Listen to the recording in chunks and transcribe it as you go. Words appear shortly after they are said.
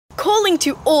calling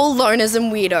to all loners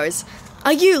and weirdos.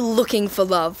 Are you looking for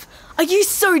love? Are you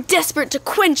so desperate to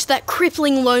quench that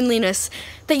crippling loneliness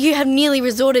that you have nearly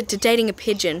resorted to dating a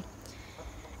pigeon?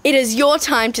 It is your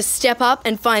time to step up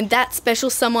and find that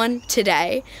special someone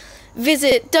today.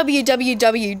 Visit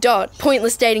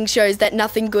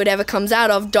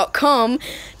www.pointlessdatingshowsthatnothinggood-ever-comes-out-of.com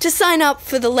to sign up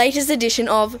for the latest edition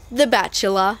of The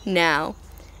Bachelor now.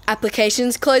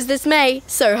 Applications close this May,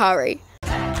 so hurry.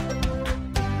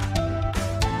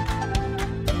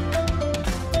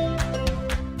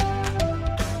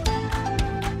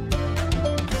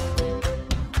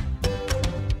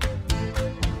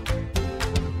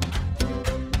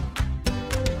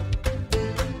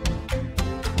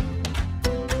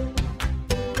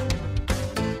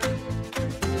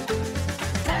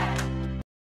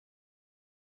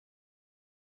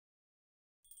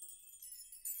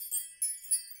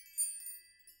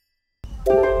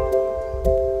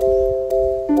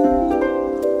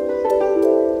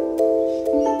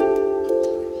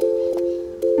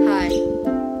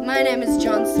 My name is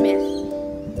John Smith.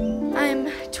 I'm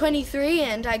 23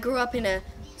 and I grew up in a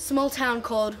small town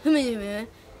called in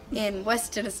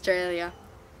Western Australia.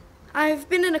 I've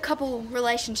been in a couple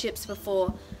relationships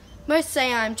before. Most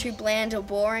say I'm too bland or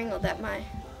boring, or that my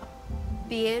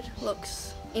beard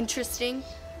looks interesting,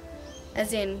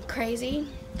 as in crazy.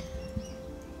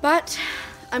 But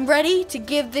I'm ready to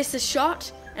give this a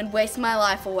shot and waste my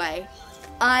life away.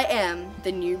 I am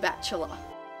the new Bachelor.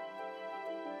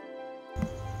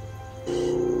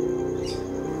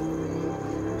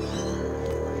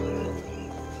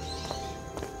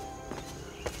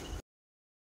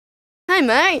 Hi,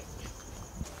 mate.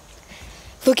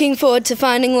 Looking forward to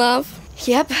finding love?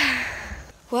 Yep.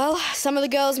 Well, some of the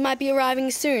girls might be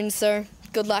arriving soon, so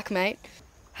good luck, mate.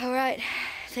 All right,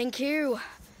 thank you.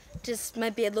 Does my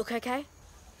beard look okay?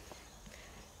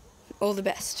 All the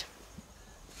best.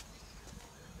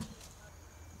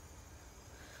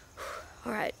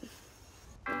 All right.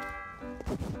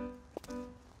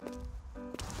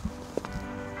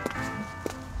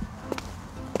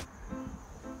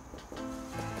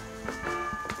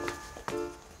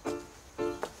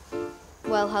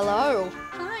 Well, hello.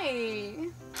 Hi.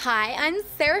 Hi, I'm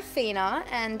Serafina,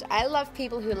 and I love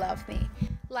people who love me.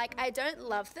 Like, I don't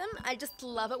love them, I just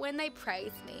love it when they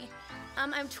praise me.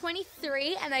 I'm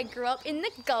 23 and I grew up in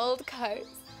the Gold Coast.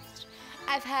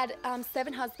 I've had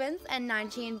 7 husbands and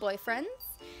 19 boyfriends,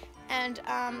 and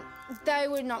they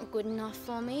were not good enough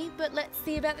for me, but let's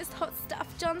see about this hot stuff,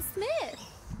 John Smith.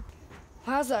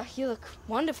 Wowza, you look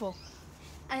wonderful.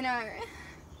 I know.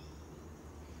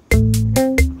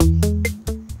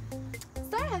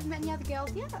 So, have you met any other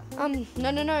girls yet?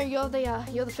 No, you're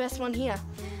the first one here.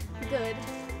 Good.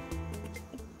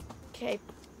 Okay,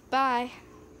 bye.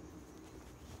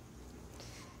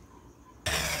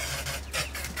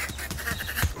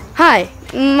 Hi,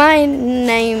 my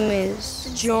name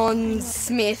is John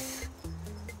Smith.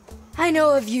 I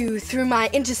know of you through my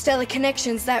interstellar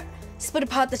connections that split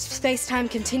apart the space-time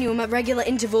continuum at regular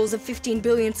intervals of 15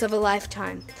 billionths of a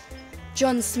lifetime.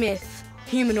 John Smith,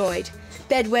 humanoid,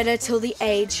 bedwetter till the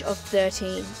age of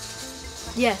 13.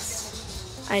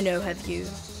 Yes, I know of you.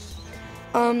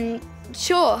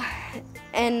 Sure.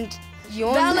 And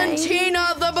your Valentina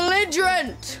name? the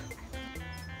Belligerent!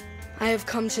 I have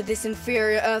come to this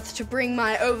inferior earth to bring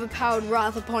my overpowered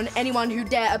wrath upon anyone who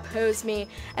dare oppose me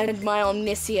and my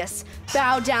omniscience.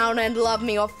 Bow down and love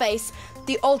me or face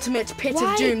the ultimate pit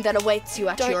of doom that awaits you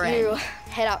at your end. Don't you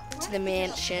head up to the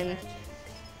mansion.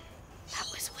 That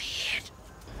was weird.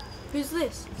 Who's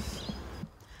this?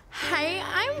 Hey,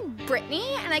 I'm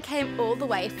Brittany and I came all the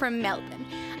way from Melbourne.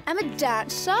 I'm a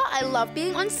dancer, I love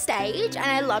being on stage, and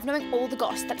I love knowing all the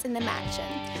goss that's in the mansion.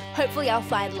 Hopefully I'll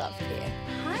find love here.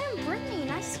 Hi, I'm Brittany.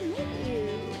 Nice to meet you.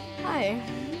 Hi.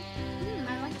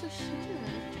 I like your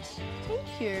shirt.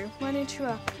 Thank you. Why don't you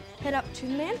head up to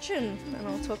the mansion and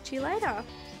I'll talk to you later.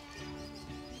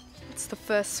 It's the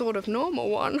first sort of normal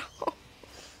one.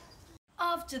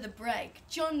 After the break,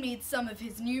 John meets some of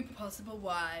his new possible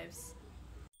wives.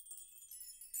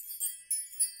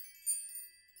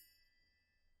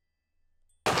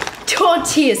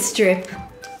 Tortilla strip.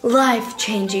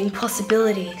 Life-changing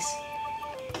possibilities.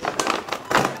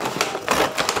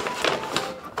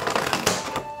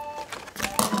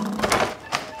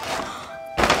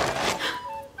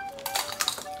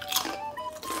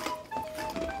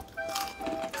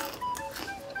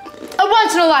 A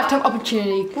once-in-a-lifetime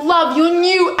opportunity. Love your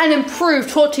new and improved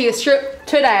tortilla strip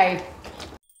today.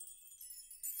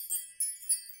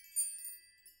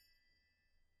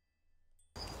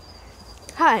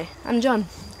 Hi, I'm John.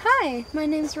 Hi, my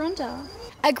name's Rhonda.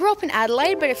 I grew up in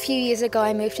Adelaide, but a few years ago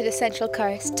I moved to the Central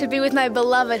Coast to be with my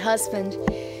beloved husband.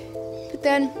 But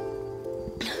then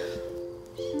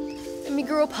we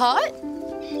grew apart.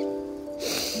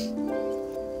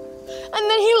 And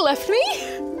then he left me.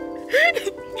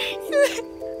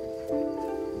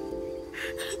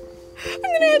 And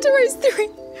then I had to raise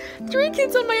three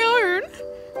kids on my own.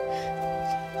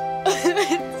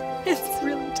 It's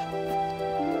really tough.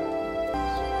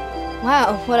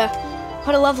 Wow,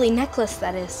 what a lovely necklace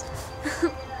that is.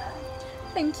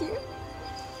 Thank you.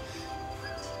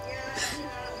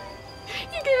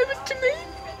 You gave it to me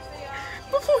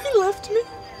before he left me.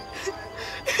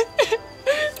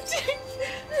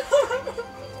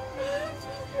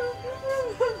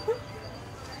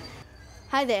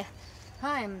 Hi there,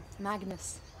 Hi, I'm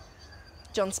Magnus.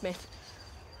 John Smith.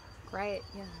 Great,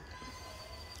 yeah.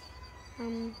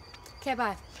 Okay,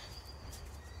 bye.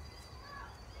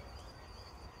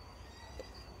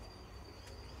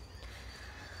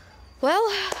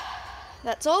 Well,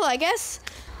 that's all, I guess.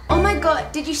 Oh my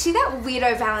god, did you see that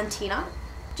weirdo Valentina?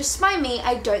 Just by me,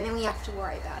 I don't think we have to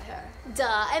worry about her.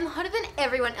 Duh, I'm hotter than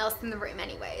everyone else in the room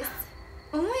anyways.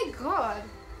 Oh my god.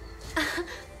 Oh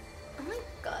my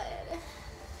god.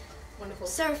 Wonderful.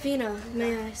 Serafina,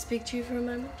 may I speak to you for a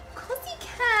moment? Of course you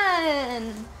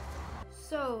can.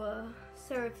 So,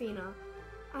 Serafina,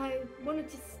 I wanted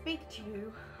to speak to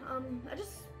you. I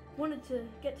just wanted to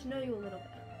get to know you a little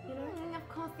bit, you know? Of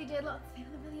course you did. Lots of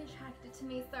people are really attracted to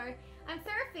me, so I'm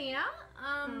Serafina.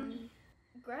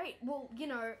 Great. Well, you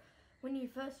know, when you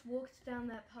first walked down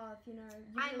that path, you know...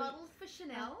 I modelled for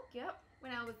Chanel. Yep.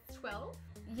 When I was 12.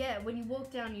 Yeah, when you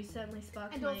walked down, you certainly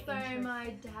sparked And my also interest.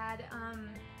 my dad,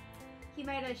 he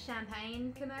made a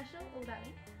champagne commercial all about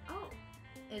me. Oh,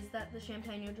 is that the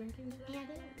champagne you're drinking today? Yeah,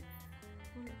 it is.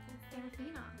 Wonderful.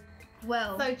 Serafina.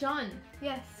 Well, So, John.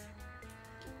 yes.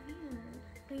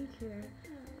 Thank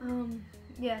you.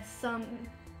 Yes,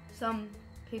 some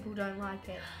people don't like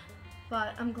it,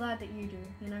 but I'm glad that you do,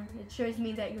 you know? It shows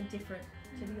me that you're different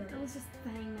to the I others. was just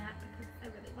saying that because I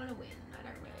really want to win. I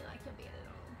don't really like your beard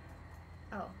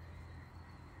at all. Oh.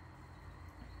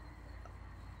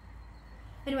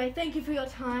 Anyway, thank you for your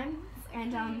time,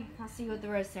 and I'll see you at the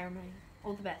rose ceremony.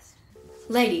 All the best.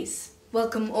 Ladies,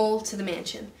 welcome all to the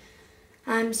mansion.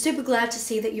 I'm super glad to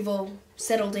see that you've all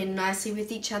settled in nicely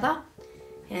with each other,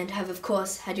 and have of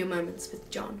course had your moments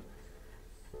with John.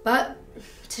 But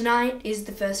tonight is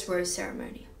the first rose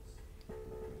ceremony.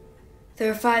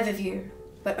 There are 5 of you,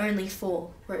 but only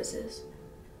 4 roses.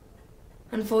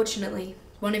 Unfortunately,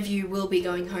 one of you will be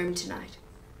going home tonight,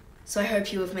 so I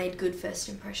hope you have made good first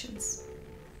impressions.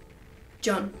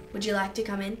 John, would you like to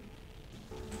come in?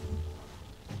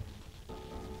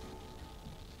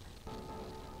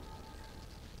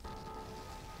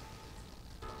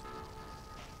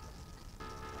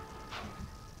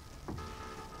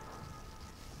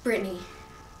 Brittany,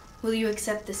 will you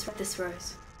accept this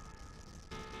rose?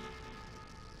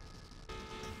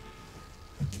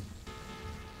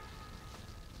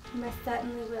 I most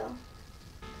certainly will.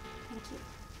 Thank you.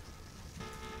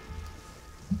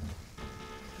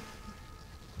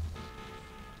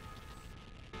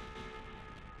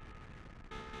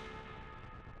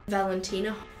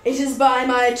 Valentina. It is by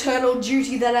my eternal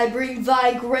duty that I bring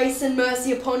thy grace and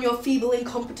mercy upon your feeble,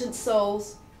 incompetent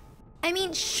souls. I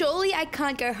mean, surely I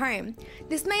can't go home.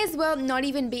 This may as well not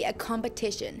even be a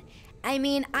competition. I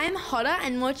mean, I'm hotter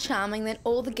and more charming than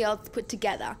all the girls put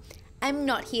together. I'm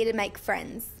not here to make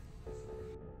friends.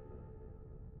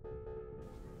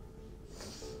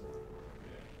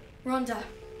 Rhonda,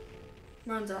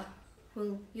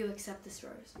 will you accept this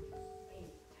rose?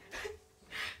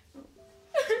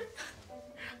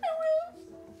 I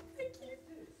will. Thank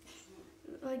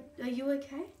you. Are you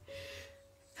okay?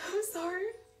 I'm sorry.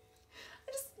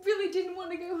 I just really didn't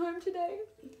want to go home today.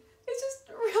 It's just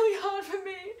really hard for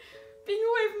me being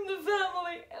away from the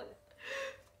family and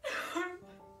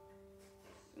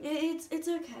It's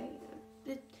okay.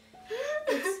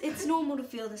 It's normal to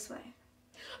feel this way.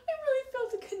 I really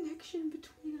felt a connection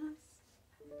between us.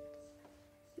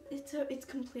 It's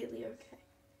completely okay.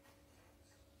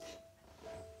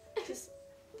 Just...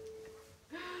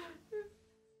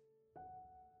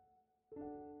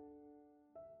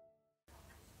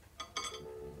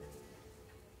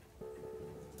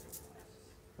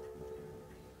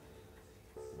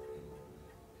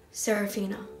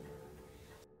 Serafina.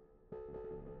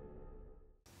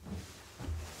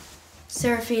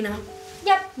 Serafina.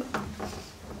 Yep.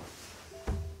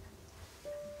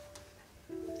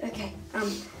 Okay,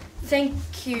 thank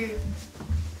you.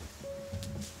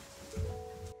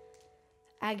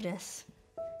 Agnes,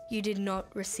 you did not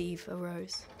receive a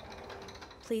rose.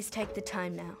 Please take the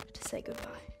time now to say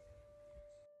goodbye.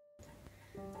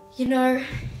 You know,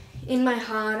 in my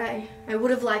heart, I would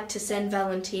have liked to send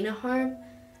Valentina home,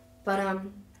 but,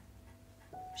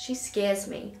 she scares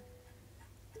me.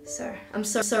 So, I'm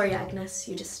so sorry, Agnes.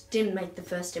 You just didn't make the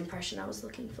first impression I was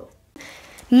looking for.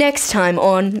 Next time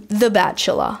on The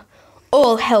Bachelor,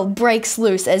 all hell breaks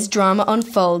loose as drama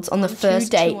unfolds on the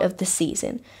first day of the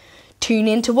season. Tune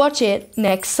in to watch it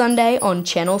next Sunday on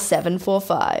Channel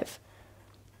 745.